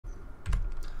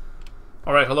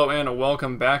Alright, hello and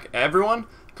welcome back everyone.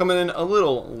 Coming in a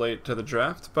little late to the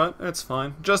draft, but it's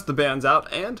fine. Just the band's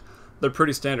out, and they're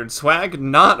pretty standard. Swag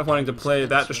not wanting to play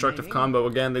that destructive combo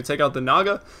again. They take out the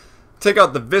Naga, take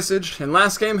out the Visage, and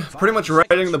last game, pretty much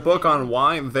writing the book on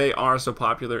why they are so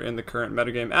popular in the current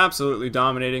metagame. Absolutely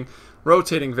dominating,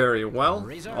 rotating very well,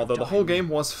 although the whole game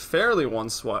was fairly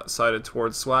one-sided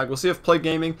towards Swag. We'll see if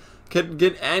Play.Gaming can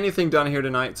get anything done here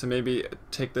tonight to maybe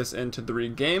take this into 3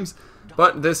 games.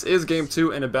 But this is game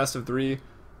 2 in a best of 3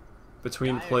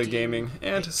 between Play.Gaming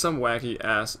and some wacky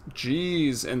ass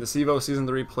G's in the CEVO Season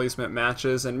 3 placement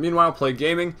matches. And meanwhile,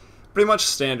 Play.Gaming, pretty much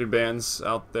standard bans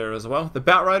out there as well. The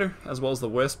Batrider as well as the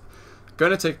Wisp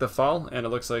going to take the fall, and it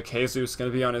looks like Jesus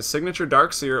going to be on his signature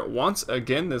Darkseer once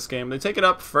again this game. They take it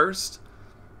up first.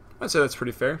 I'd say that's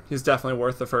pretty fair. He's definitely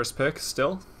worth the first pick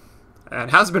still,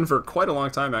 and has been for quite a long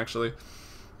time actually.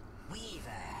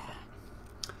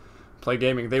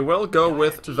 Play.Gaming, they will go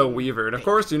with the Weaver. And of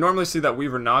course, you normally see that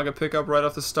Weaver Naga pickup right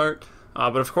off the start.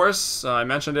 But of course, I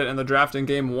mentioned it in the draft in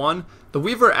game 1. The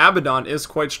Weaver Abaddon is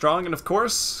quite strong. And of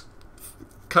course,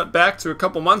 cut back to a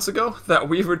couple months ago, that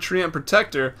Weaver Treant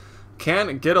Protector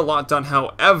can get a lot done.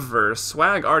 However,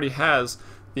 Swag already has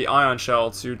the Ion Shell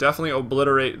to definitely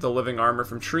obliterate the living armor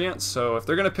from Treant. So if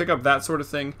they're going to pick up that sort of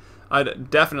thing,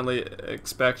 I'd definitely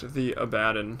expect the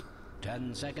Abaddon.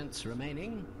 10 seconds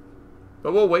remaining.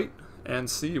 But we'll wait and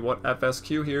see what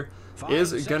FSQ here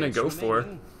is going to go for.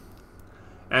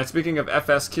 And speaking of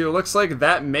FSQ, looks like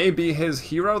that may be his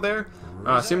hero there.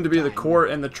 Seemed to be the core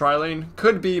in the tri-lane.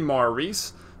 Could be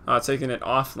Maurice taking it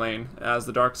off lane, as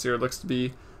the Darkseer looks to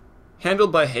be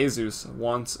handled by Jesus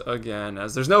once again,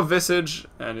 as there's no Visage,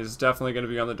 and he's definitely going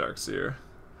to be on the Darkseer.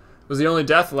 Was the only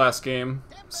death last game,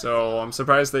 so I'm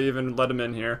surprised they even let him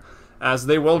in here, as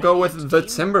they will go with the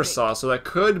Timbersaw, so that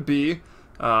could be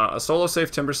a solo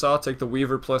safe Timbersaw, take the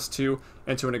Weaver +2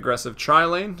 into an aggressive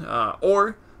tri-lane,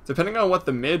 or depending on what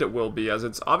the mid will be, as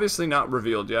it's obviously not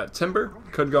revealed yet. Timber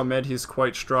could go mid, he's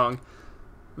quite strong.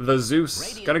 The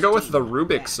Zeus, gonna go with the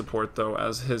Rubik support though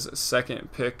as his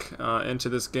second pick into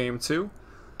this game too.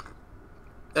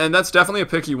 And that's definitely a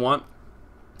pick you want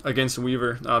against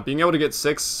Weaver. Being able to get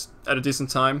 6 at a decent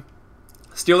time,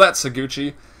 steal that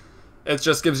Saguchi. It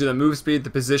just gives you the move speed, the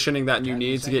positioning that you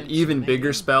need to get even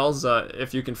bigger spells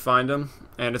if you can find them.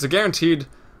 And it's a guaranteed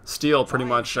steal pretty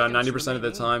much 90% of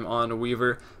the time on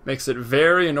Weaver. Makes it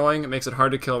very annoying, it makes it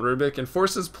hard to kill Rubik, and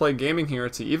forces Play.Gaming here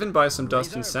to even buy some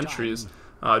Dust and Sentries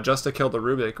just to kill the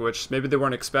Rubik, which maybe they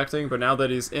weren't expecting, but now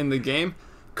that he's in the game,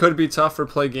 could be tough for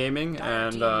Play.Gaming,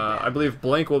 and I believe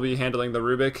Blink will be handling the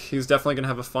Rubik. He's definitely going to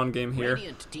have a fun game here,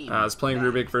 as playing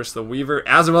Rubik versus the Weaver,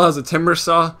 as well as a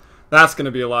Timbersaw. That's going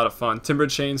to be a lot of fun. Timber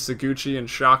Chain, Saguchi, and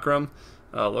Chakram.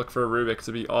 Look for Rubik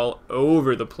to be all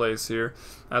over the place here,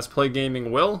 as Play.Gaming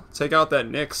will take out that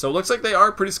Nyx. So it looks like they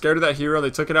are pretty scared of that hero. They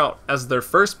took it out as their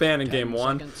first ban in game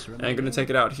 1, and going to take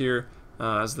it out here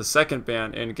as the second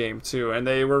ban in game 2. And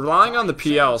they were relying on the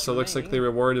PL, so it looks like they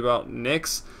were worried about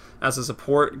Nyx as a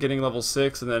support getting level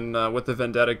 6, and then with the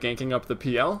Vendetta ganking up the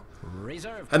PL.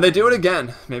 And they do it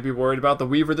again. Maybe worried about the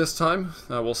Weaver this time.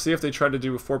 We'll see if they try to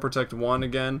do 4 Protect 1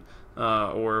 again,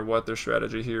 or what their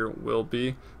strategy here will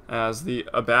be, as the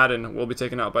Abaddon will be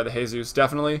taken out by the Jesus.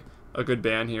 Definitely a good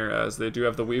ban here, as they do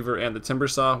have the Weaver and the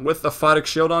Timbersaw with the Photic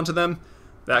Shield onto them.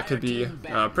 That could be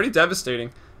pretty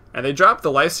devastating. And they dropped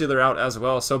the Lifestealer out as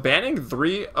well, so banning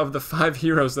 3 of the 5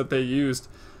 heroes that they used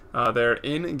there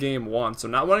in game 1. So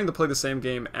not wanting to play the same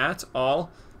game at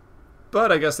all,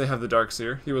 but I guess they have the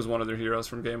Darkseer. He was one of their heroes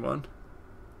from game 1.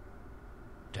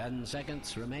 10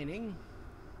 seconds remaining.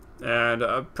 And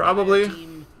probably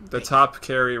the top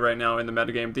carry right now in the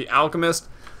metagame, the Alchemist,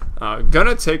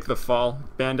 gonna take the fall,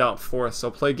 banned out 4th.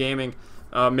 So Play.Gaming,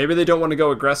 maybe they don't want to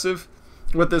go aggressive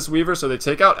with this Weaver, so they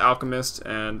take out Alchemist,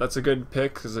 and that's a good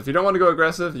pick, because if you don't want to go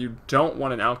aggressive, you don't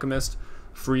want an Alchemist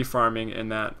free farming in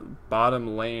that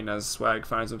bottom lane, as Swag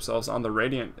finds themselves on the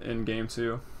Radiant in game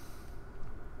 2.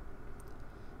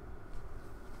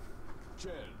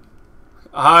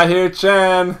 I hear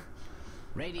Chen.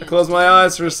 I close my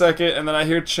eyes for a second, and then I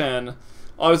hear Chen.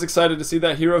 Always excited to see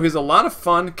that hero. He's a lot of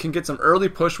fun, can get some early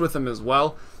push with him as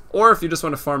well. Or if you just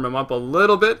want to farm him up a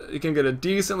little bit, you can get a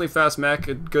decently fast mech,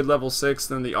 a good level 6,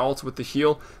 then the ult with the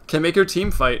heal can make your team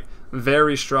fight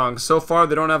very strong. So far,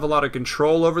 they don't have a lot of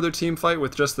control over their team fight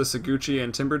with just the Saguchi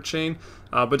and Timber Chain,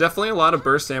 but definitely a lot of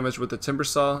burst damage with the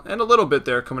Timbersaw, and a little bit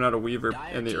there coming out of Weaver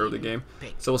in the early game.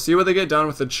 So we'll see what they get done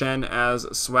with the Chen, as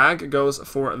Swag goes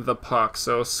for the Puck.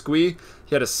 So Squee,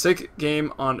 he had a sick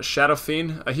game on Shadow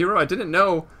Fiend, a hero I didn't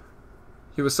know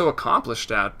he was so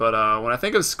accomplished at, but when I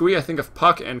think of Squee, I think of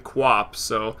Puck and Quap,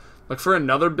 so look for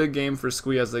another big game for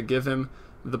Squee as they give him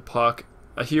the Puck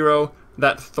a hero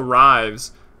that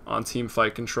thrives on team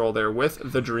fight control there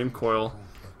with the Dream Coil.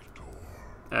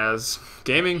 As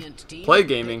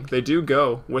Play.Gaming, they do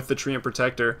go with the Treant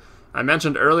Protector. I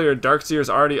mentioned earlier, Darkseer is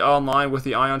already online with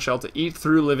the Ion Shell to eat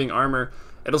through living armor.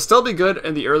 It'll still be good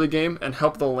in the early game and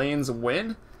help the lanes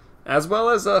win, as well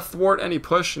as thwart any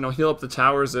push. You know, heal up the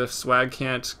towers if Swag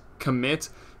can't commit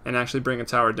and actually bring a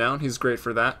tower down. He's great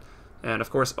for that. And of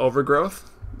course,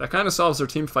 Overgrowth. That kind of solves their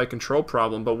team fight control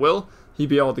problem, but will he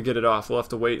be able to get it off? We'll have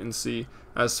to wait and see,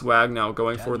 as Swag now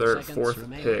going for their 4th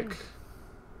pick.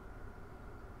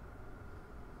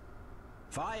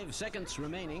 5 seconds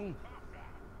remaining.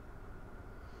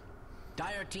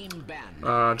 Dire team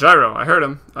ban. Gyro, I heard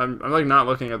him. I'm like not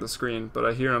looking at the screen, but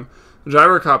I hear him.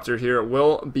 Gyrocopter here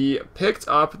will be picked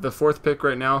up, the 4th pick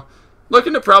right now.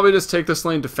 Looking to probably just take this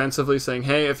lane defensively, saying,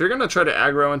 hey, if you're going to try to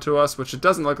aggro into us, which it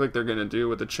doesn't look like they're going to do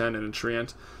with the Chen and a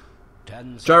Treant,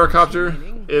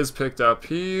 Gyrocopter is picked up.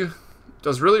 He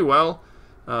does really well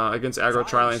against aggro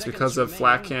tri-lanes because of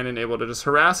Flak Cannon, able to just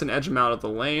harass and edge him out of the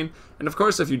lane. And of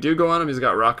course, if you do go on him, he's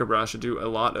got Rocket Barrage to do a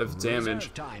lot of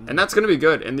damage. And that's going to be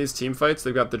good in these team fights.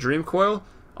 They've got the Dream Coil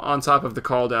on top of the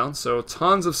Call Down, so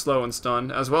tons of slow and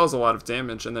stun, as well as a lot of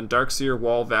damage. And then Darkseer,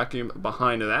 Wall, Vacuum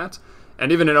behind that.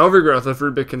 And even an Overgrowth if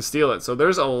Rubik can steal it. So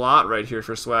there's a lot right here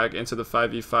for Swag into the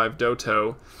 5v5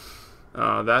 Doto.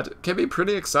 That can be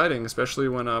pretty exciting, especially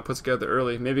when put together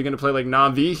early. Maybe going to play like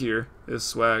Na'Vi here is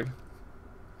Swag.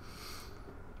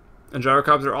 And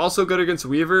Gyrocopter also good against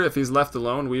Weaver if he's left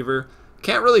alone. Weaver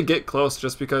can't really get close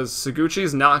just because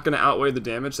Saguchi's not going to outweigh the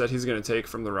damage that he's going to take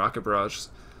from the Rocket Barrage.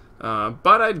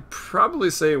 But I'd probably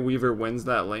say Weaver wins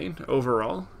that lane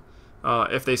overall.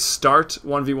 If they start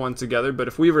 1v1 together, but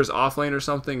if Weaver's off lane or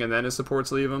something and then his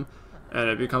supports leave him, and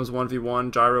it becomes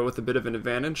 1v1, Gyro with a bit of an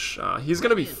advantage, he's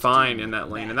going to be fine in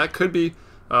that lane, and that could be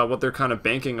what they're kind of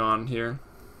banking on here.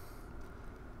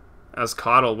 As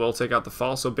Coddle will take out the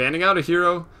fall, so banning out a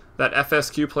hero that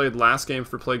FSQ played last game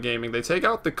for Play.Gaming. They take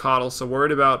out the Coddle, so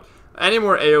worried about any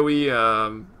more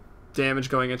AoE damage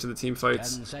going into the team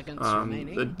fights.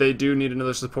 They do need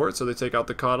another support, so they take out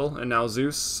the Coddle, and now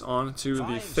Zeus on to the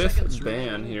 5th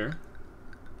ban here.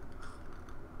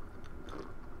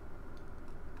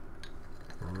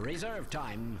 Reserve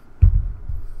time.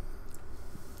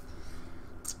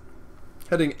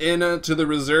 Heading into the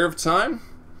reserve time.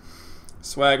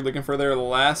 Swag looking for their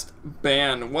last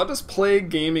ban. What does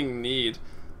Play.Gaming need?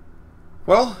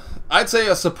 Well, I'd say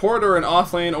a support or an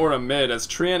off lane or a mid, as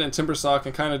Treant and Timbersaw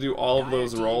can kind of do all of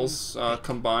those roles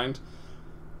combined.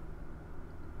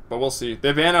 But we'll see.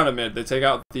 They ban out a mid. They take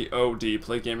out the OD.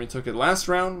 Play.Gaming took it last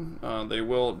round. They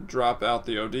will drop out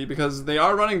the OD because they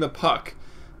are running the puck.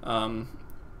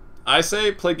 I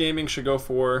say Play.Gaming should go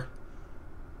for...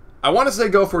 I want to say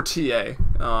go for TA.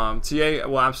 TA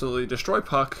will absolutely destroy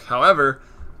puck. However,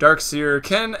 Darkseer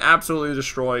can absolutely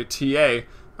destroy TA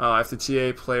if the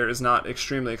TA player is not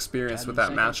extremely experienced with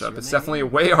that matchup. It's definitely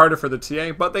way harder for the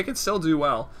TA, but they can still do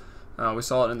well. We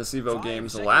saw it in the CEVO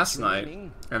games last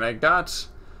night, and I got,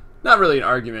 not really an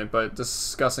argument, but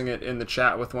discussing it in the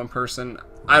chat with one person.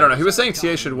 I don't know, he was saying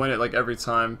TA should win it like every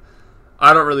time.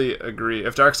 I don't really agree.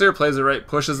 If Darkseer plays it right,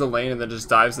 pushes the lane, and then just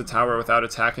dives the tower without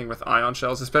attacking with Ion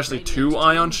Shells, especially 2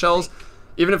 Ion Shells,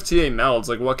 even if TA melds,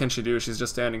 like what can she do? She's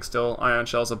just standing still. Ion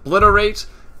Shells obliterate,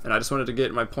 and I just wanted to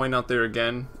get my point out there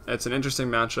again. It's an interesting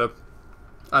matchup.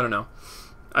 I don't know.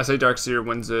 I say Darkseer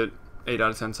wins it 8 out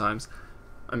of 10 times.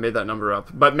 I made that number up.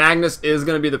 But Magnus is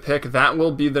going to be the pick. That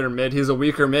will be their mid. He's a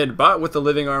weaker mid, but with the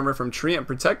living armor from Treant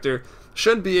Protector,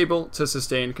 should be able to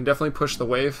sustain. Can definitely push the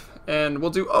wave. And will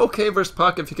do okay versus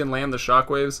Puck if he can land the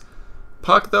shockwaves.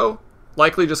 Puck, though,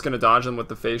 likely just going to dodge them with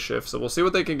the phase shift. So we'll see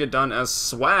what they can get done as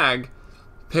Swag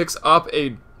picks up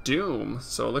a Doom.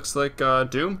 So it looks like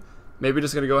Doom maybe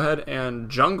just going to go ahead and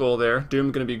jungle there.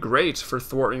 Doom going to be great for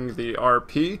thwarting the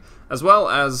RP, as well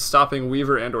as stopping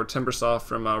Weaver and or Timbersaw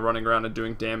from running around and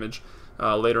doing damage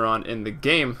later on in the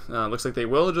game. Looks like they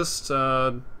will just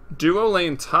duo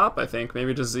lane top, I think.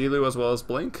 Maybe just Zilu as well as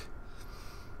Blink.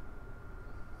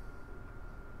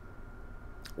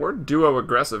 Or duo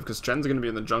aggressive, because Chen's going to be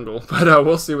in the jungle, but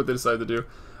we'll see what they decide to do.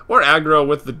 Or aggro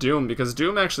with the Doom, because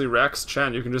Doom actually wrecks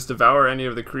Chen. You can just devour any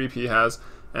of the creep he has,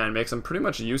 and makes him pretty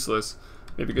much useless.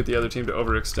 Maybe get the other team to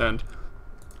overextend.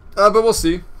 But we'll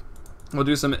see. We'll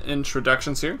do some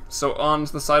introductions here. So on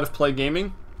the side of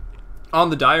Play.Gaming, on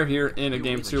the Dire here in a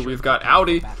game 2, we've got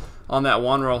Audi on that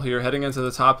one roll here, heading into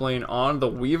the top lane on the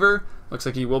Weaver. Looks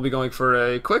like he will be going for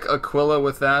a quick Aquila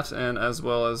with that, and as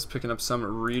well as picking up some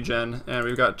regen. And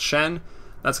we've got Chen.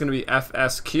 That's going to be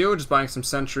FSQ, just buying some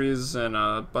sentries and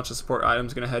a bunch of support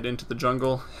items. Going to head into the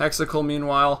jungle. Hexical,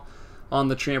 meanwhile, on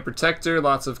the Treant Protector.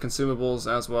 Lots of consumables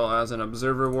as well as an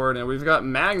Observer Ward. And we've got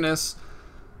Magnus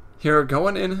here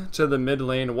going into the mid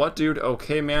lane. What Dude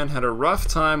Okay Man had a rough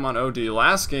time on OD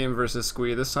last game versus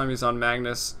Squee. This time he's on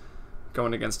Magnus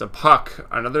going against a Puck.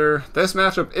 This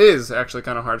matchup is actually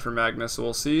kind of hard for Magnus, so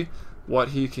we'll see what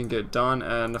he can get done.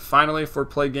 And finally for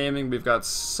Play.Gaming, we've got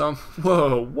some...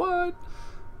 Whoa, what?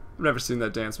 I've never seen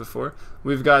that dance before.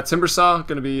 We've got Timbersaw,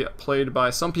 going to be played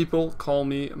by some people call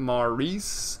me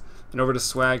Maurice. And over to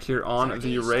Swag here on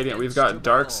the Radiant. We've got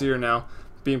Darkseer now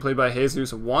being played by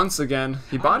Jesus once again.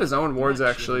 He bought his own wards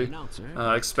actually,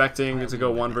 expecting to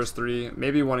go 1 versus 3,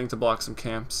 maybe wanting to block some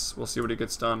camps. We'll see what he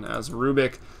gets done, as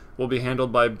Rubik will be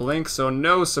handled by Blink, so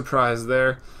no surprise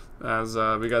there, as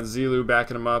we got Zilu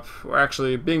backing him up, or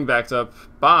actually being backed up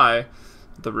by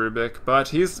the Rubik, but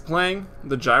he's playing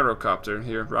the Gyrocopter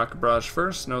here. Rocket Barrage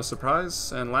first, no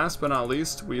surprise, and last but not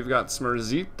least, we've got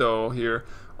Smerzito here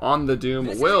on the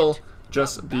Doom. Will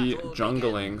just be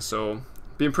jungling, so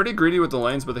being pretty greedy with the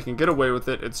lanes, but they can get away with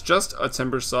it. It's just a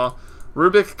Timbersaw.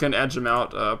 Rubik can edge him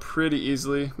out pretty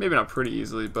easily. Maybe not pretty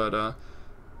easily, but I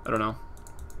don't know.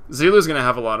 Zilu's going to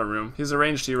have a lot of room. He's a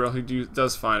ranged hero who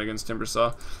does fine against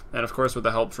Timbersaw. And of course with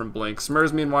the help from Blink.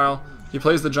 Smurs, meanwhile, he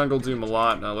plays the jungle Doom a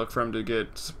lot. Look for him to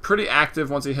get pretty active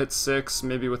once he hits 6,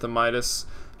 maybe with a Midas.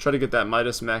 Try to get that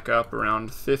Midas mech up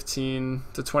around 15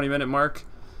 to 20 minute mark.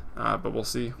 But we'll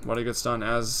see what he gets done,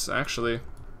 as actually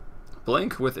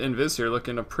Blink with Invis here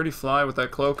looking a pretty fly with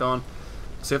that cloak on.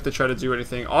 See if they try to do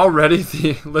anything. Already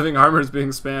the living armor is being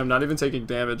spammed, not even taking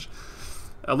damage.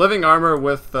 A living armor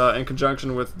with in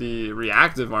conjunction with the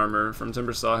reactive armor from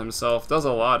Timbersaw himself does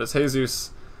a lot. As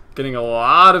Jesus getting a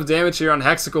lot of damage here on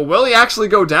Hexical. Will he actually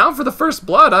go down for the first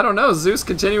blood? I don't know. Zeus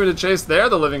continuing to chase there.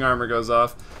 The living armor goes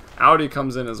off. Audi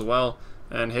comes in as well.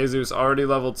 And Jesus already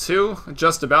level 2,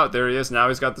 just about. There he is. Now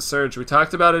he's got the Surge. We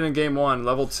talked about it in game 1.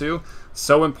 Level 2,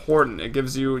 so important. It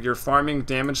gives you your farming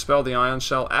damage spell, the Ion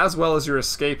Shell, as well as your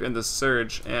escape in the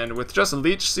Surge. And with just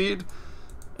Leech Seed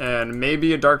and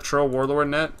maybe a Dark Troll Warlord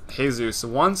net, Jesus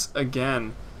once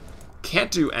again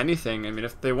can't do anything. I mean,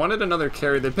 if they wanted another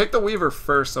carry, they picked the Weaver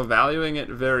first, so valuing it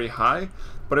very high.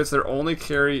 But it's their only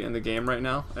carry in the game right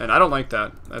now, and I don't like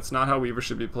that. That's not how Weaver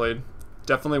should be played.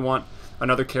 Definitely want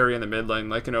another carry in the mid lane,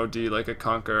 like an OD, like a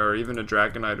Conquer, or even a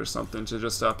Dragonite or something, to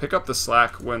just pick up the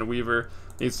slack when Weaver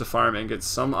needs to farm and get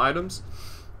some items.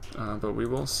 But we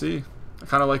will see. I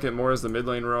kind of like it more as the mid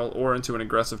lane role or into an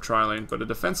aggressive tri lane, but a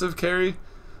defensive carry,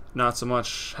 not so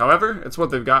much. However, it's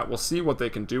what they've got. We'll see what they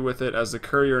can do with it, as the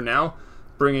Courier now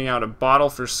bringing out a bottle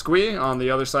for Squee. On the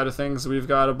other side of things, we've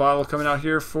got a bottle coming out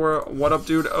here for What Up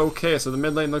Dude Okay. So the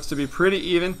mid lane looks to be pretty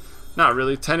even. Not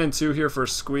really. 10 and 2 here for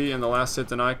Squee in the last hit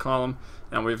deny column.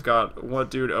 And we've got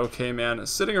What Dude Okay Man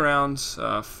sitting around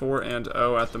 4 and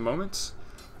 0 at the moment.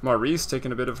 Maurice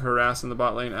taking a bit of harass in the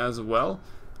bot lane as well.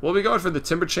 We'll be going for the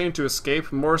Timber Chain to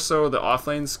escape, more so the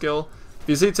offlane skill. If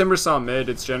you see Timbersaw mid,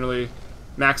 it's generally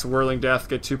max Whirling Death,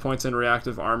 get 2 points in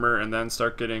reactive armor, and then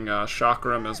start getting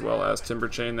Chakram as well as Timber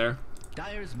Chain there.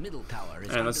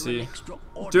 And let's see.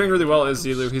 Doing really well is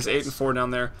Zilu. He's 8 and 4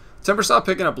 down there. Timbersaw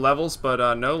picking up levels,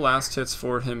 but no last hits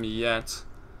for him yet.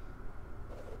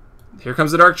 Here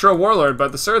comes the Dark Troll Warlord,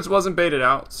 but the Surge wasn't baited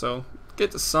out, so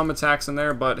get some attacks in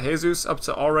there. But Jesus up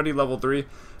to already level 3,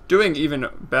 doing even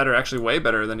better, actually way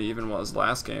better than he even was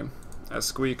last game, as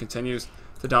Squee continues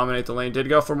to dominate the lane. Did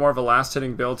go for more of a last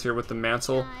hitting build here with the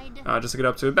Mantle, just to get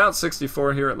up to about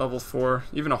 64 here at level 4,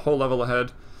 even a whole level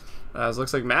ahead. As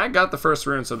looks like Mag got the first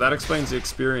rune, so that explains the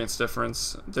experience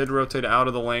difference. Did rotate out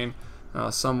of the lane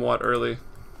somewhat early.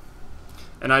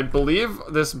 And I believe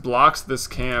this blocks this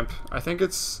camp. I think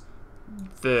it's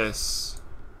this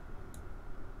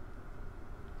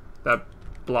that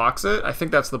blocks it. I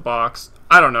think that's the box.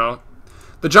 I don't know.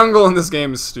 The jungle in this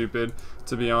game is stupid,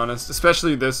 to be honest.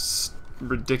 Especially this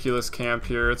ridiculous camp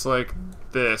here. It's like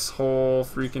this whole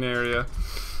freaking area.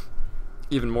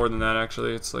 Even more than that,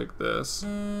 actually. It's like this.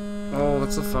 Oh,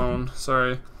 that's the phone.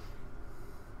 Sorry.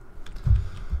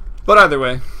 But either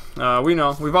way, we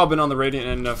know. We've all been on the Radiant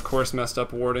and, of course, messed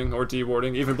up warding or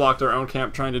de-warding. Even blocked our own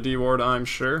camp trying to de-ward, I'm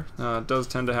sure. It does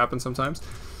tend to happen sometimes.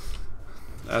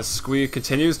 As Squee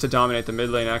continues to dominate the mid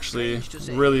lane, actually,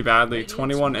 really badly.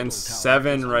 21 and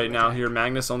 7 right now here.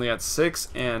 Magnus only at 6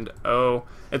 and 0.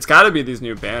 It's got to be these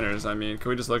new banners. I mean, can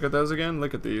we just look at those again?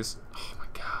 Look at these. Oh, my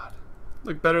God.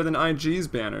 Look better than IG's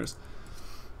banners.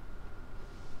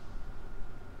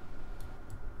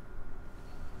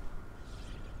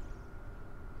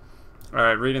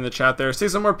 Alright, reading the chat there. See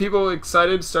some more people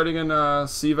excited starting in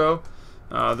Sivo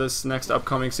this next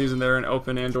upcoming season there in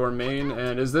Open and/or Main.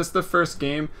 And is this the first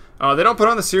game? They don't put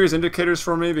on the series indicators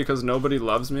for me because nobody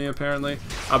loves me apparently.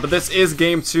 But this is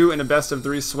game 2 in a best of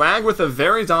 3. Swag with a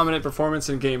very dominant performance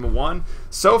in game 1.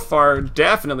 So far,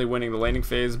 definitely winning the laning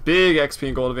phase. Big XP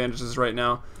and gold advantages right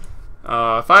now.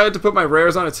 If I had to put my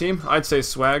rares on a team, I'd say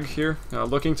Swag here.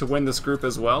 Looking to win this group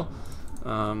as well.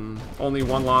 Only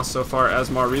one loss so far as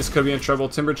Maurice could be in trouble.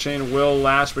 Timber Chain will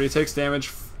lash, but he takes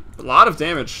damage. A lot of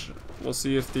damage. We'll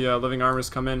see if the living armors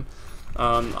come in.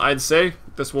 I'd say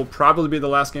this will probably be the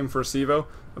last game for Sivo,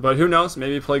 but who knows?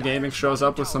 Maybe Play.Gaming shows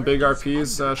up with some big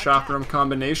RPs, shock room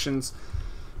combinations,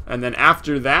 and then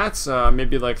after that,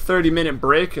 maybe like 30-minute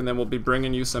break, and then we'll be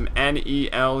bringing you some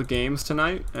NEL games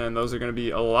tonight, and those are going to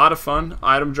be a lot of fun.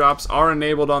 Item drops are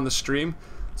enabled on the stream,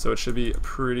 so it should be a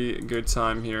pretty good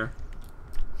time here.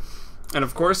 And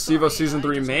of course, Sivo Season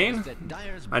 3 main.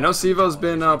 I know Sivo's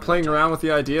been playing around with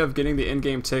the idea of getting the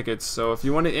in-game tickets. So if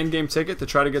you want an in-game ticket to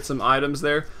try to get some items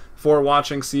there for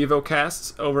watching Sivo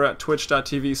casts over at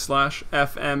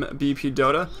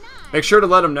twitch.tv/FMBPDota, make sure to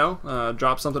let them know.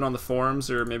 Drop something on the forums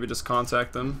or maybe just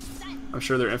contact them. I'm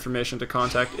sure their information to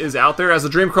contact is out there. As the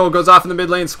Dream Curl goes off in the mid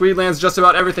lane, Squeed lands just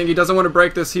about everything. He doesn't want to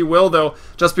break this. He will, though,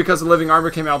 just because the Living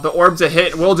Armor came out. The Orb's a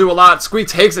hit. Will do a lot. Squeed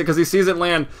takes it because he sees it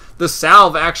land. The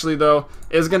Salve, actually, though,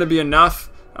 is going to be enough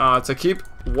to keep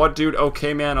What Dude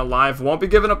OK Man alive. Won't be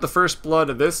giving up the first blood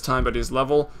this time, but he's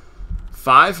level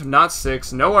 5, not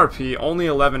 6, no RP, only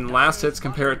 11 last hits.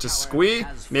 Compare it to Squee.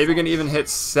 Maybe going to even hit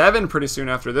 7 pretty soon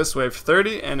after this wave.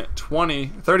 30 and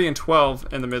 12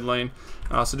 in the mid lane.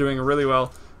 So doing really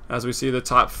well as we see the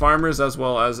top farmers as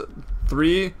well as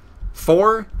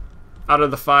 4 out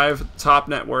of the 5 top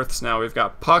net worths now. We've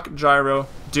got Puck, Gyro,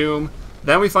 Doom.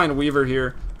 Then we find Weaver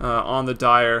here on the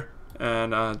Dire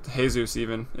and Jesus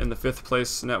even in the 5th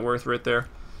place net worth right there.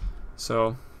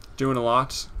 So doing a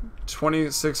lot.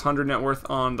 2,600 net worth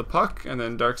on the Puck, and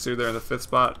then Darkseer there in the 5th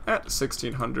spot at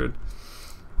 1,600.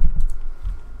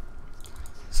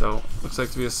 So looks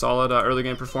like to be a solid early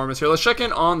game performance here. Let's check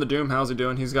in on the Doom. How's he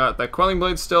doing? He's got that Quelling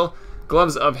Blade still,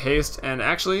 Gloves of Haste, and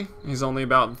actually he's only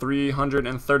about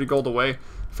 330 gold away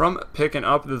from picking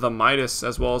up the Midas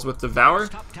as well as with Devour.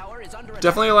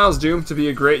 Definitely allows Doom to be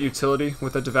a great utility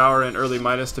with a Devour and early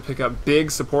Midas to pick up big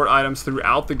support items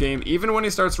throughout the game, even when he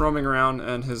starts roaming around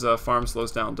and his farm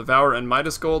slows down. Devour and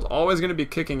Midas gold always going to be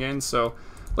kicking in, so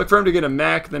look for him to get a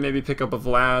mech, then maybe pick up a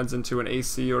Vlad's into an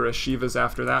AC or a Shiva's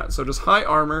after that. So just high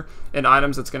armor and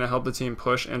items that's going to help the team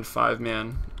push and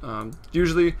 5-man.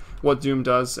 Usually what Doom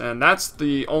does, and that's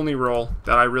the only role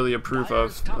that I really approve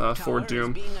of for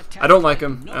Doom. I don't like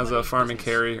him as a farming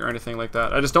carry or anything like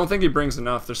that. I just don't think he brings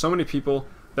enough. There's so many people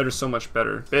that are so much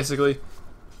better. Basically,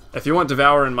 if you want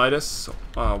Devour and Midas,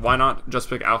 why not just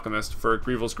pick Alchemist for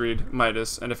Grievel's Greed,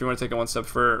 Midas, and if you want to take it one step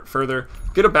further,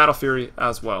 get a Battle Fury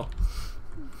as well.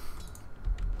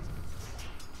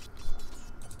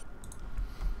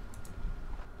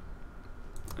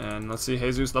 And let's see,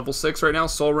 Jesus level 6 right now.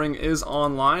 Soul Ring is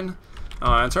online.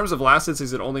 In terms of last hits,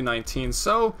 he's at only 19.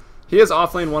 So he is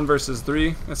offlane 1 versus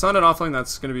 3. It's not an offlane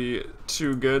that's going to be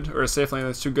too good, or a safe lane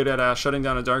that's too good at shutting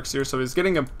down a Darkseer. So he's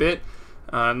getting a bit.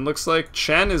 And looks like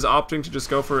Chen is opting to just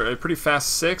go for a pretty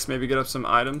fast 6, maybe get up some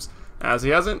items. As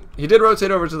he did rotate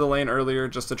over to the lane earlier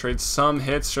just to trade some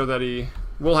hits, show that he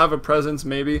will have a presence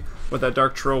maybe with that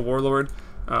Dark Troll Warlord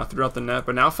throughout the net.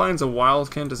 But now finds a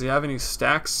Wildkin. Does he have any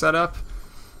stacks set up?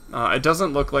 It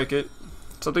doesn't look like it.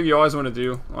 Something you always want to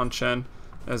do on Chen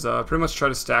is pretty much try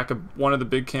to stack one of the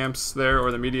big camps there or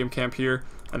the medium camp here,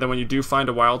 and then when you do find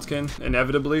a Wildkin,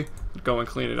 inevitably go and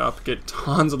clean it up. Get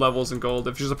tons of levels in gold.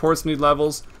 If your supports need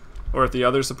levels, or if the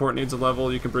other support needs a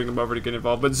level, you can bring them over to get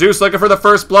involved. But Zeus looking for the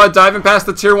first blood, diving past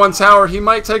the tier 1 tower. He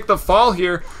might take the fall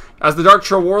here as the Dark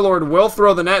Troll Warlord will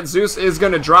throw the net. Zeus is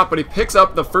going to drop, but he picks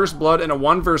up the first blood in a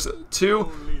 1 versus 2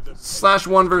 /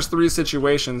 1 versus 3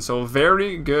 situation. So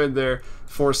very good there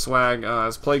for Swag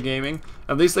as Play.Gaming.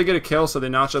 At least they get a kill, so they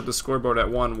notch up the scoreboard at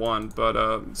 1-1.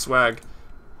 But Swag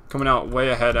coming out way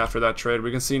ahead after that trade.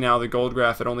 We can see now the gold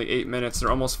graph at only 8 minutes.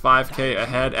 They're almost 5k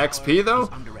ahead. XP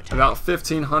though, about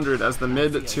 1,500 as the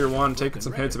mid tier 1 taking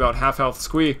some hits, about half health.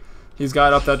 Squee, he's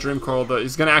got up that Dream Coral, but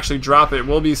he's going to actually drop it.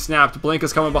 Will be snapped. Blink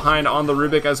is coming behind on the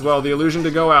Rubik as well. The illusion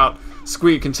to go out.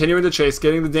 Squeak continuing to chase,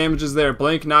 getting the damages there.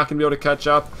 Blink not going to be able to catch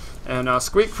up. And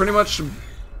Squeak pretty much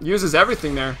uses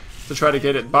everything there to try to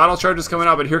get it. Bottle charge is coming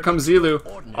out, but here comes Zilu.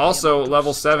 Also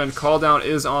level 7. Call down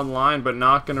is online, but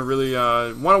not going to really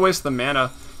want to waste the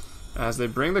mana as they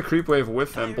bring the creep wave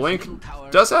with them. Blink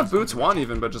does have Boots 1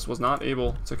 even, but just was not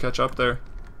able to catch up there.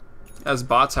 As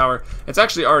bot tower, it's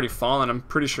actually already fallen, I'm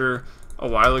pretty sure, a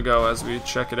while ago as we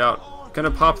check it out.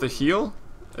 Gonna pop the heal.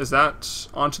 Is that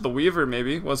onto the Weaver,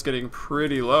 maybe? Was getting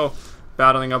pretty low.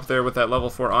 Battling up there with that level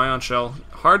 4 Ion Shell.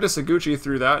 Hard to Saguchi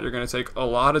through that. You're going to take a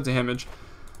lot of damage.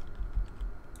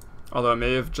 Although I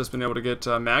may have just been able to get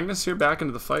Magnus here back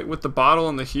into the fight with the bottle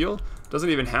and the heal. Doesn't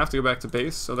even have to go back to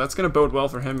base, so that's going to bode well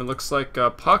for him. It looks like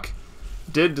Puck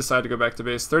did decide to go back to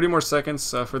base. 30 more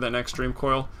seconds for that next Dream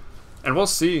Coil. And we'll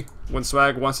see when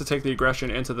Swag wants to take the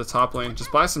aggression into the top lane.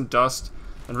 Just buy some dust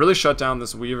and really shut down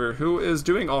this Weaver, who is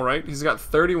doing alright. He's got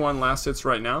 31 last hits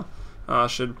right now.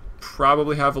 Should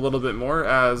probably have a little bit more,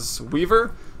 as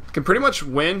Weaver can pretty much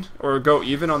win or go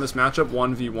even on this matchup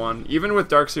 1v1. Even with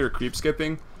Darkseer creep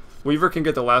skipping, Weaver can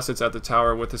get the last hits at the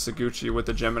tower with the Saguchi, with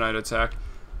the Geminite attack.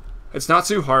 It's not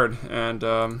too hard,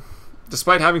 and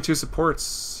despite having 2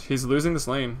 supports, he's losing this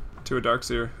lane to a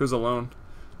Darkseer who's alone.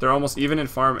 They're almost even in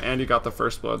farm, and he got the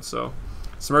first blood, so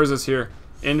Smurs is here.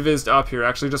 Invised up here,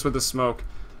 actually just with the smoke.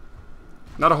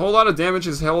 Not a whole lot of damage.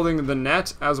 Is holding the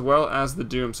net as well as the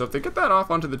Doom, so if they get that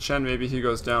off onto the Chen, maybe he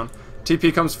goes down.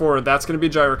 TP comes forward. That's going to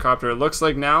be Gyrocopter. It looks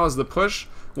like now as the push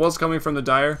was coming from the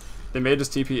Dire, they may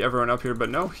just TP everyone up here, but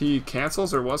no, he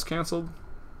cancels or was canceled.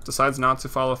 Decides not to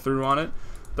follow through on it.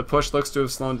 The push looks to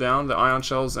have slowed down. The Ion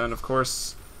Shells, and of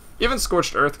course, even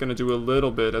Scorched Earth going to do a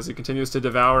little bit as he continues to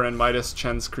devour and Midas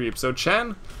Chen's creep. So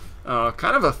Chen,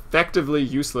 kind of effectively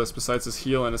useless besides his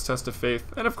heal and his Test of Faith.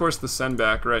 And of course the send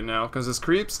back right now, because his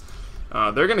creeps,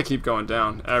 they're going to keep going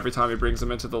down. Every time he brings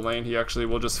them into the lane, he actually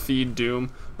will just feed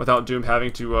Doom without Doom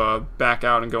having to back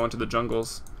out and go into the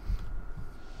jungles.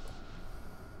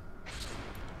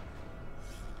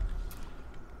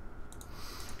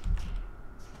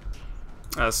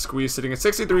 Squeeze sitting at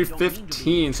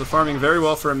 63-15, so farming very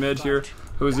well for a mid here,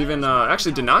 who is even,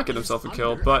 actually did not get himself a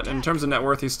kill, but in terms of net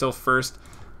worth, he's still first.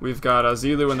 We've got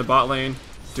Zilu in the bot lane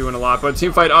doing a lot, but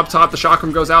team fight up top, the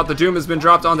Chakram goes out, the Doom has been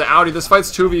dropped onto Audi. This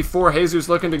fight's 2v4, Jesus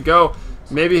looking to go.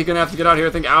 Maybe he's going to have to get out here. I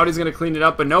think Audi's going to clean it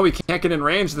up, but no, he can't get in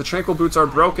range. The Tranquil Boots are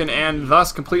broken and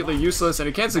thus completely useless, and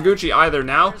he can't Saguchi either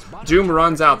now. Doom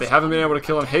runs out. They haven't been able to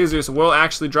kill him. Jesus will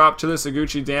actually drop to the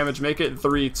Saguchi damage, make it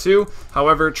 3-2.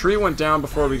 However, Tree went down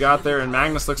before we got there, and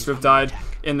Magnus looks to have died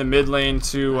in the mid lane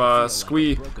to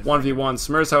Squee 1v1.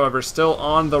 Smurs, however, still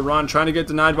on the run, trying to get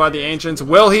denied by the Ancients.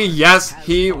 Will he? Yes,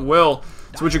 he will.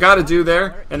 So what you got to do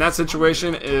there in that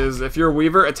situation is, if you're a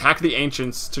Weaver, attack the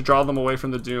Ancients to draw them away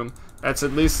from the Doom. That's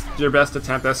at least your best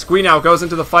attempt. As Squee now goes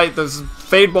into the fight, the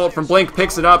Fade Bolt from Blink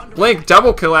picks it up. Blink,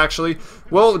 double kill actually.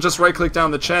 Will just right click down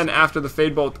the Chen after the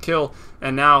Fade Bolt kill.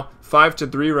 And now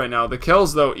 5-3 right now. The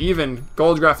kills though even.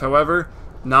 Goldgraph however,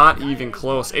 not even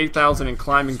close. 8,000 in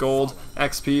climbing gold.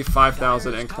 XP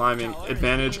 5,000 in climbing.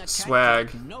 Advantage Swag.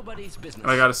 And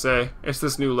I gotta say, it's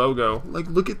this new logo. Like,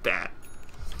 look at that.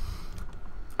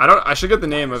 I should get the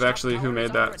name of actually who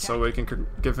made that so we can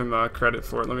give him credit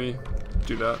for it. Let me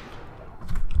do that.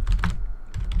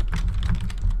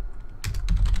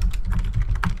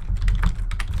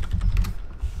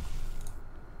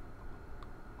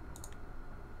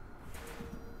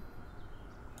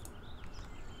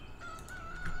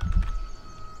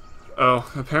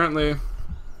 Oh, apparently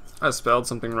I spelled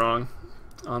something wrong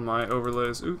on my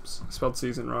overlays. Oops, I spelled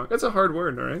season wrong. It's a hard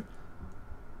word, alright?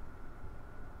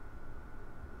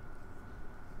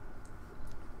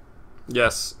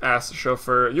 Yes, ass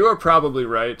chauffeur. You are probably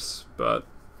right, but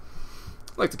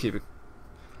I like to keep it.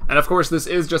 And of course, this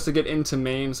is just to get into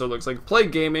main, so it looks like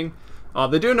Play.Gaming.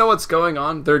 They do know what's going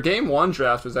on. Their Game 1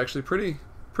 draft was actually pretty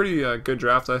good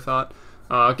draft, I thought.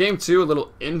 Game 2, a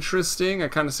little interesting. I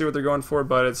kind of see what they're going for,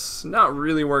 but it's not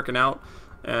really working out.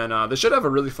 And they should have a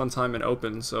really fun time in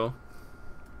Open, so...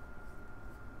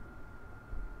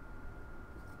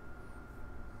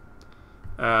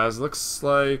 As looks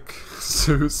like...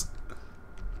 Zeus.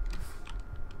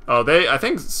 Oh, I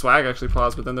think Swag actually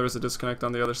paused, but then there was a disconnect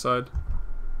on the other side.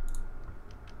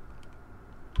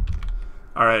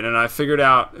 Alright, and I figured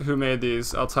out who made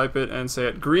these. I'll type it and say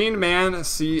it. Green Man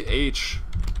CH.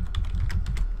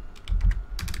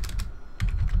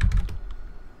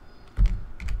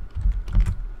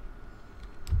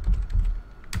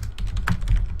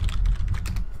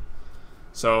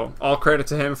 So, all credit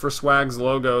to him for Swag's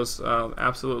logos.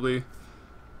 Absolutely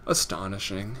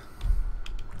astonishing.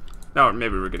 Now,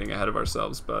 maybe we're getting ahead of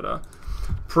ourselves, but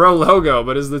pro logo,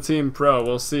 but is the team pro?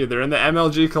 We'll see. They're in the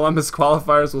MLG Columbus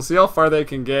qualifiers. We'll see how far they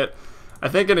can get. I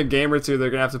think in a game or two, they're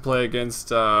going to have to play against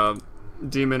Demon,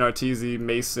 Arteezy,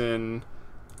 Mason,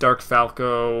 Dark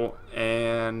Falco,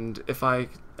 and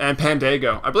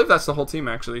Pandago. I believe that's the whole team,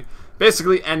 actually.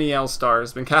 Basically, NEL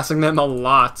stars. Been casting them a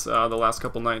lot the last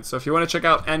couple nights. So if you want to check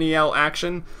out NEL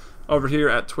action over here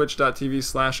at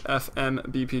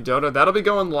twitch.tv/FMBPDota, that'll be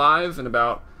going live in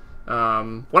about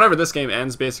whenever this game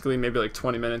ends, basically, maybe like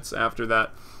 20 minutes after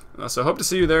that. So hope to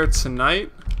see you there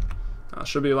tonight.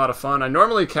 Should be a lot of fun. I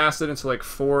normally cast it until like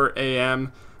 4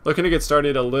 a.m. Looking to get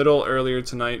started a little earlier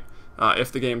tonight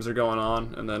if the games are going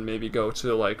on, and then maybe go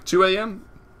to like 2 a.m.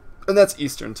 and that's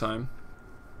Eastern time.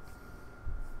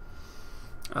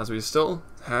 As we still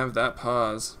have that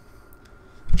pause.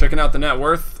 Checking out the net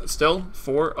worth, still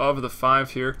 4 of the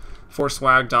 5 here. 4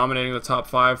 swag dominating the top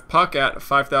 5. Puck at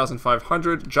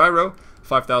 5,500. Gyro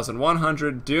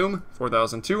 5,100. Doom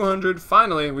 4,200.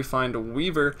 Finally, we find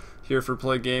Weaver here for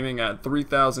Play.Gaming at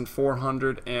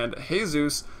 3,400. And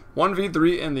Jesus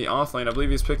 1v3 in the offlane. I believe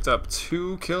he's picked up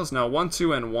 2 kills now. 1,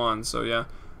 2, and 1. So yeah,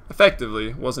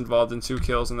 effectively was involved in 2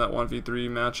 kills in that 1v3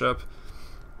 matchup.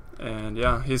 And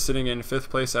yeah, he's sitting in 5th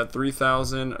place at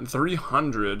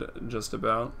 3,300 just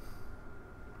about.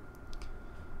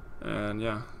 And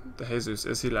yeah, the Jesus,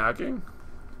 is he lagging?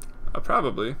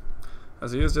 Probably,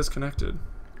 as he is disconnected.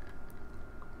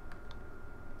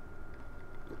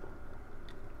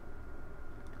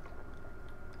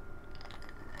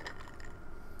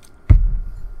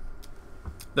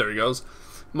 There he goes.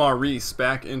 Maurice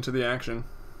back into the action.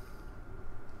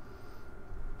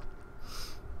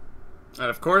 And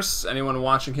of course, anyone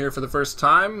watching here for the first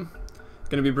time,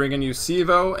 going to be bringing you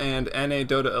CEVO and NA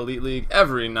Dota Elite League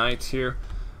every night here.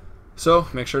 So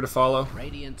make sure to follow.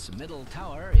 Radiant's middle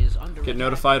tower is under Get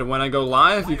notified when I go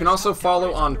live. You can also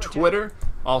follow on Twitter,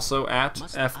 also at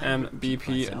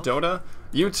FMBP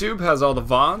YouTube has all the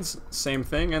VODs, same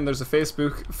thing, and there's a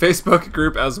Facebook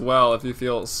group as well if you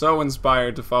feel so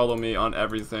inspired to follow me on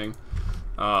everything.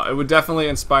 It would definitely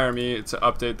inspire me to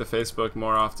update the Facebook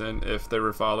more often if there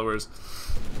were followers.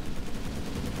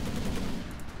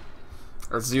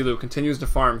 Zilu continues to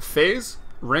farm Phase,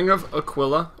 Ring of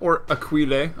Aquila, or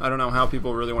Aquile. I don't know how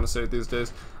people really want to say it these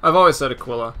days. I've always said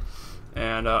Aquila.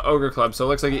 And Ogre Club. So it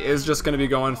looks like he is just going to be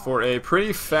going for a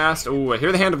pretty fast... Ooh, I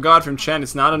hear the Hand of God from Chen.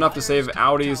 It's not enough to save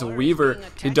Audi's Weaver.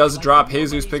 He does drop.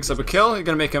 Jesus picks up a kill. He's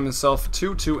going to make himself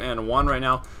 2, 2, and 1 right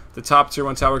now. The top tier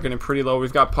 1 tower getting pretty low.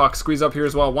 We've got Puck. Squeeze up here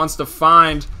as well. Wants to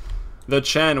find the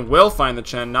Chen. Will find the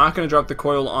Chen. Not going to drop the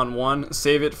coil on 1.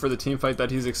 Save it for the team fight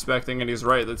that he's expecting. And he's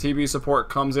right. The TB support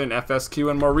comes in.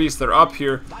 FSQ and Maurice. They're up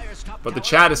here. But the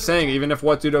chat is saying, even if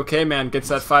What Dude Okay Man gets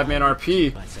that 5-man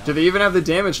RP, do they even have the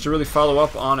damage to really follow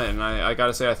up on it? And I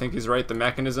gotta say, I think he's right. The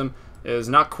mechanism is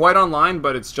not quite online,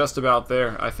 but it's just about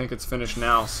there. I think it's finished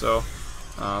now. So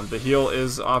the heal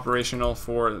is operational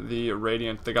for the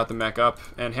Radiant. They got the mech up.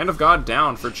 And Hand of God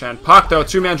down for Chen. Puck, though.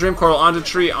 2-man Dream Coil onto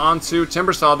Tree, onto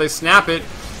Timbersaw. They snap it.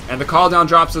 And the call down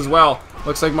drops as well.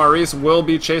 Looks like Maurice will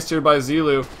be chased here by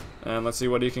Zilu. And let's see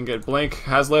what he can get. Blink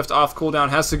has lift off cooldown.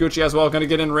 Has Saguchi as well. Going to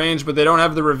get in range, but they don't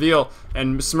have the reveal.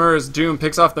 And Smurs, Doom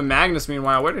picks off the Magnus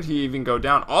meanwhile. Where did he even go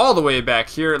down? All the way back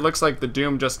here. It looks like the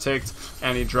Doom just ticked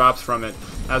and he drops from it.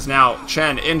 As now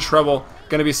Chen in trouble.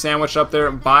 Going to be sandwiched up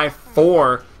there by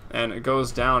 4. And it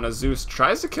goes down as Zeus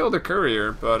tries to kill the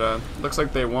courier, but looks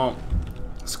like they won't.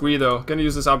 Squee though, gonna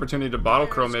use this opportunity to bottle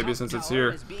crow maybe since it's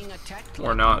here.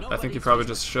 Or not. I think he probably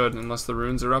just should, unless the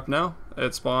runes are up now.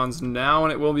 It spawns now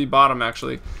and it will be bottom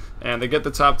actually. And they get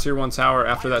the top tier 1 tower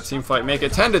after that team fight. Make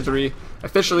it 10-3.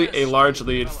 Officially a large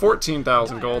lead.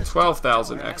 14,000 gold,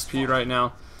 12,000 XP right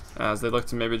now. As they look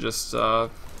to maybe just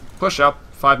push up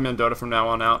 5-man Dota from now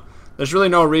on out. There's really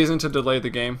no reason to delay the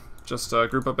game. Just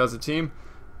group up as a team.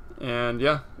 And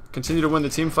yeah, continue to win the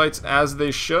team fights as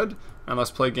they should.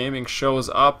 Unless Play.Gaming shows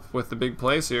up with the big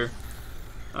plays here.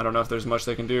 I don't know if there's much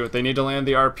they can do. They need to land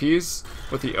the RPs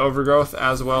with the Overgrowth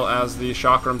as well as the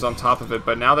Chakrams on top of it.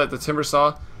 But now that the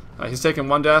Timbersaw, he's taken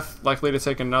 1 death, likely to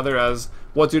take another as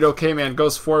What Dude Okay Man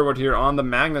goes forward here on the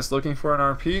Magnus looking for an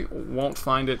RP. Won't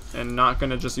find it and not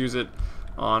going to just use it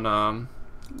on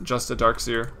just a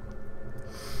Darkseer.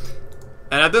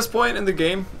 And at this point in the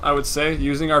game, I would say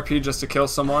using RP just to kill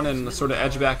someone and sort of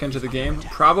edge back into the game,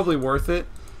 probably worth it.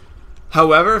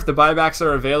 However, if the buybacks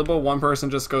are available, one person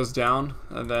just goes down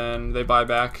and then they buy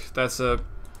back. That's a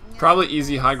probably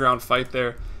easy high ground fight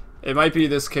there. It might be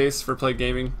this case for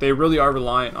Play.Gaming. They really are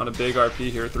reliant on a big RP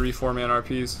here, 3-4-man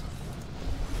RPs.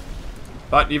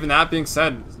 But even that being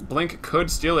said, Blink could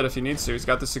steal it if he needs to. He's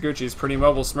got the Saguchi, he's pretty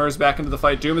mobile. Smurs back into the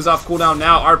fight. Doom is off cooldown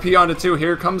now. RP onto 2.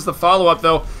 Here comes the follow-up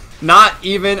though. Not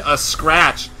even a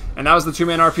scratch. And that was the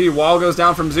 2-man RP. Wall goes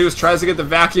down from Zeus. Tries to get the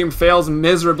vacuum. Fails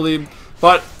miserably.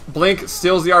 But Blink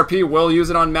steals the RP. Will use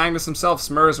it on Magnus himself.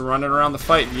 Smurs running around the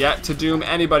fight. Yet to doom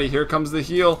anybody. Here comes the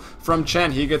heal from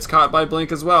Chen. He gets caught by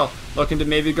Blink as well. Looking to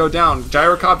maybe go down.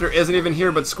 Gyrocopter isn't even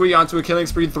here. But Squee onto a killing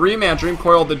spree. 3-man Dream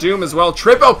Coil. The Doom as well.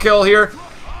 Triple kill here.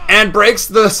 And breaks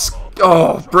the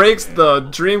Oh, breaks the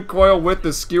Dream Coil with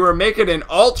the skewer. Make it an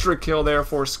ultra kill there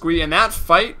for Squee. And that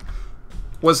fight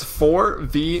was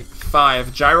 4v5.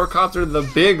 Gyrocopter,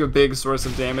 the big source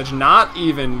of damage. Not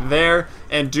even there.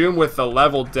 And Doom with the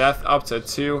level death up to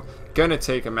 2. Gonna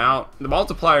take him out. The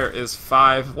multiplier is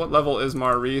 5. What level is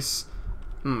Maurice?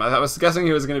 I was guessing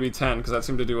he was gonna be 10 because that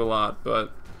seemed to do a lot,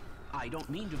 but I don't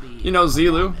mean to be, you know,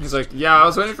 Zilu, he's like, yeah, I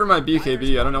was waiting for my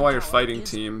BKB. I don't know why you're fighting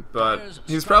team, but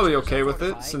he's probably okay with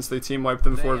it since they team wiped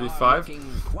them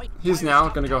 4v5. He's now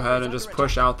gonna go ahead and just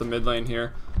push out the mid lane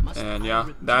here, and yeah,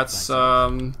 that's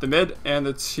the mid and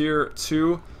the tier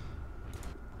 2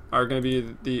 are gonna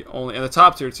be the only, and the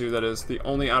top tier 2, that is, the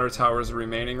only outer towers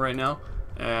remaining right now.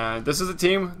 And this is a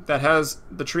team that has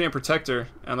the tree and protector,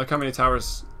 and look how many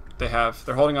towers they have.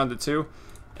 They're holding on to 2,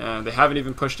 and they haven't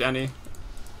even pushed any,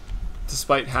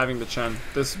 despite having the Chen.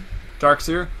 This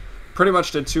Darkseer pretty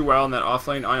much did too well in that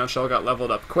offlane. Ion Shell got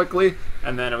leveled up quickly,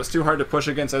 and then it was too hard to push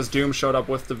against as Doom showed up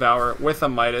with Devour, with a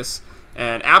Midas,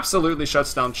 and absolutely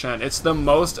shuts down Chen. It's the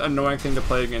most annoying thing to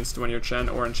play against when your Chen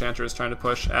or Enchanter is trying to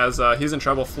push, as he's in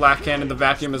trouble. Flat Cannon, the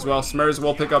Vacuum as well. Smurs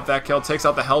will pick up that kill, takes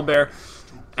out the Hellbear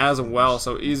as well,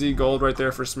 so easy gold right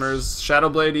there for Smurs.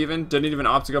 Shadowblade even didn't even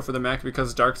opt to go for the mech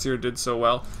because Darkseer did so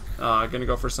well. Gonna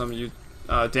go for some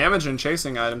damage and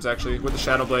chasing items actually with the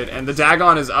Shadowblade, and the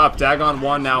Dagon is up. Dagon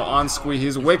 1 now on Squee.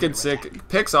 He's wicked sick.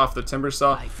 Picks off the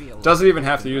Timbersaw. Doesn't even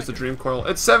have to use the Dream Coil.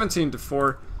 It's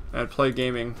 17-4 at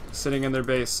Play.Gaming, sitting in their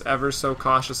base ever so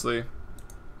cautiously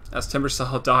as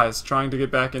Timbersaw dies, trying to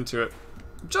get back into it.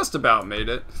 Just about made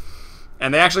it.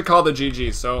 And they actually called the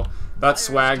GG, so that's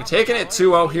swag. Taking it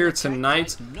 2-0 here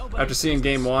tonight after seeing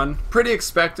game 1. Pretty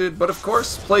expected, but of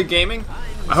course, Play.Gaming.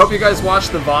 I hope you guys watch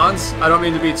the VODs. I don't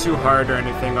mean to be too hard or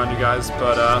anything on you guys,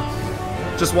 but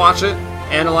just watch it,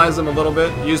 analyze them a little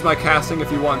bit, use my casting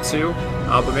if you want to,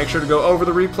 but make sure to go over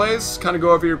the replays, kind of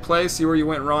go over your play, see where you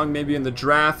went wrong, maybe in the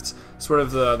draft, sort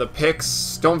of the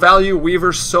picks. Don't value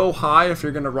Weaver so high if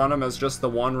you're going to run him as just the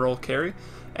one role carry.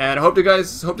 And I hope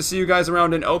to see you guys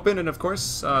around in open, and of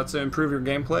course to improve your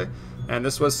gameplay. And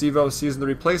this was Sivo Season the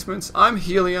Replacements. I'm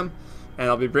Helium, and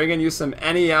I'll be bringing you some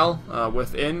NEL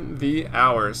within the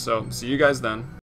hour. So see you guys then.